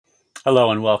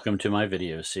Hello and welcome to my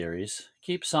video series,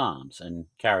 Keep Psalms and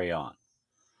Carry On,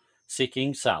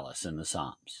 Seeking Solace in the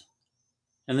Psalms.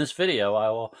 In this video,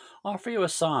 I will offer you a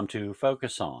psalm to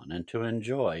focus on and to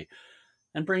enjoy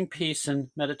and bring peace and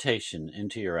meditation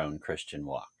into your own Christian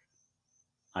walk.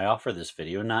 I offer this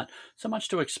video not so much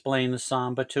to explain the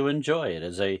psalm, but to enjoy it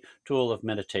as a tool of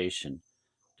meditation,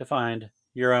 to find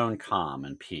your own calm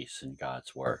and peace in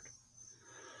God's Word.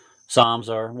 Psalms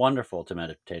are wonderful to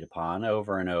meditate upon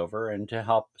over and over and to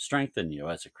help strengthen you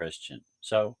as a Christian.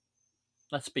 So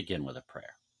let's begin with a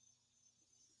prayer.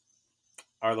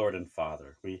 Our Lord and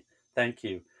Father, we thank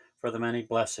you for the many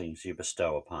blessings you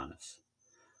bestow upon us.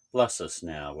 Bless us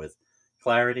now with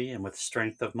clarity and with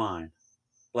strength of mind.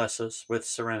 Bless us with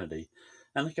serenity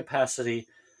and the capacity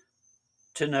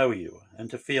to know you and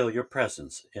to feel your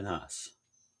presence in us.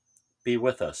 Be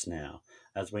with us now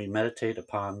as we meditate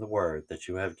upon the word that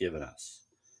you have given us.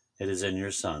 It is in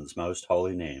your Son's most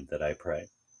holy name that I pray.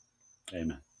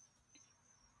 Amen.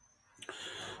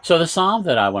 So the psalm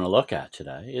that I want to look at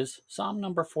today is Psalm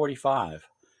number 45.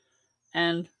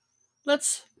 And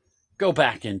let's go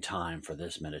back in time for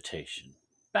this meditation.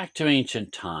 Back to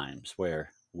ancient times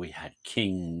where we had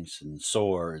kings and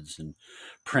swords and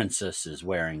princesses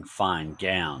wearing fine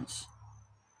gowns.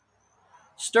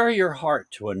 Stir your heart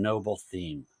to a noble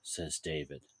theme, says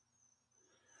David.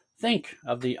 Think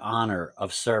of the honor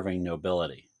of serving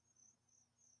nobility.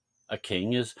 A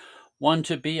king is one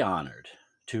to be honored,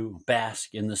 to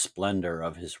bask in the splendor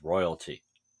of his royalty.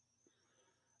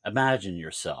 Imagine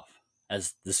yourself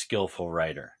as the skillful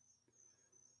writer,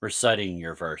 reciting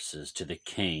your verses to the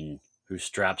king who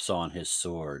straps on his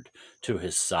sword to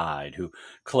his side, who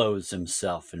clothes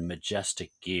himself in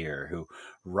majestic gear, who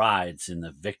rides in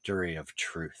the victory of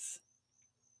truth.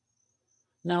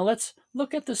 Now let's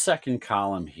look at the second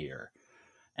column here.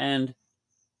 And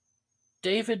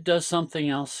David does something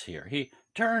else here. He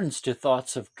turns to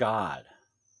thoughts of God,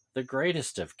 the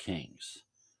greatest of kings,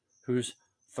 whose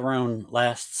throne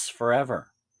lasts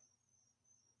forever.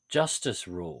 Justice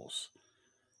rules.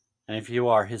 And if you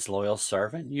are his loyal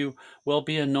servant, you will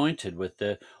be anointed with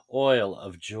the oil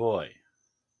of joy.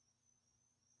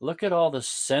 Look at all the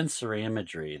sensory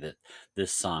imagery that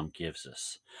this psalm gives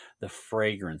us. The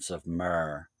fragrance of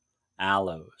myrrh,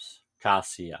 aloes,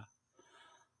 cassia,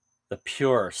 the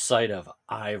pure sight of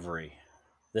ivory,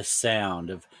 the sound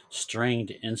of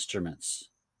stringed instruments.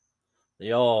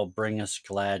 They all bring us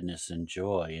gladness and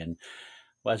joy. And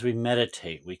as we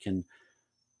meditate, we can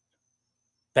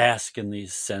bask in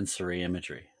these sensory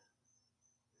imagery.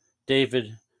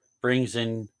 David brings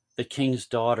in the king's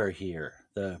daughter here,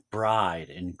 the bride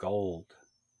in gold.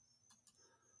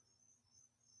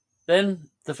 Then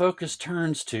the focus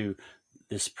turns to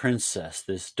this princess,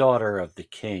 this daughter of the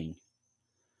king.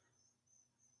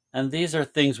 And these are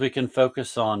things we can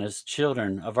focus on as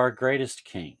children of our greatest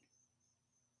king.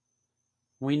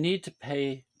 We need to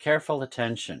pay careful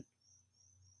attention.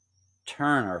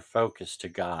 Turn our focus to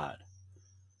God.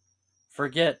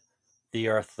 Forget the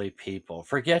earthly people.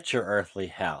 Forget your earthly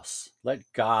house. Let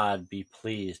God be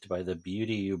pleased by the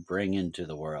beauty you bring into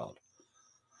the world.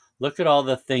 Look at all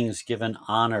the things given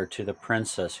honor to the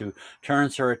princess who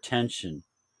turns her attention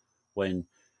when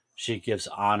she gives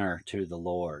honor to the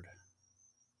Lord.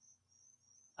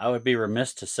 I would be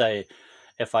remiss to say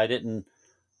if I didn't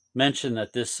mention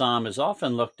that this psalm is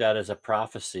often looked at as a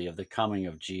prophecy of the coming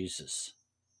of Jesus.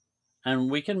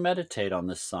 And we can meditate on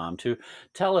this psalm to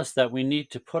tell us that we need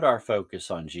to put our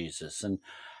focus on Jesus and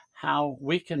how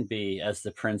we can be as the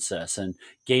princess and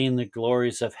gain the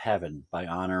glories of heaven by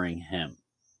honoring him.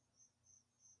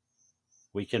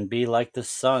 We can be like the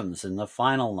sons in the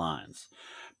final lines,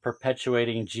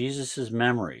 perpetuating Jesus'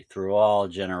 memory through all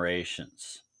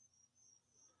generations.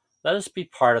 Let us be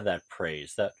part of that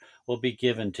praise that will be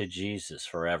given to Jesus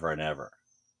forever and ever.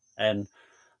 And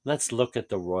let's look at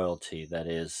the royalty that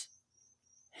is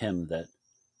him that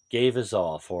gave his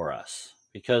all for us,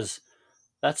 because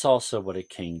that's also what a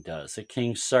king does. A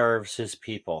king serves his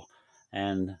people,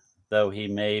 and though he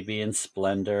may be in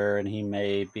splendor and he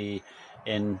may be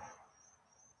in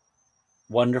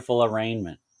wonderful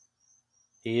arraignment,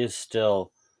 he is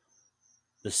still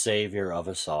the Savior of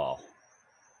us all.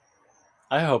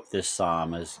 I hope this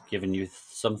psalm has given you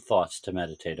some thoughts to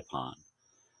meditate upon.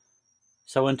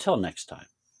 So until next time,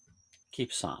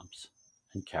 keep psalms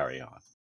and carry on.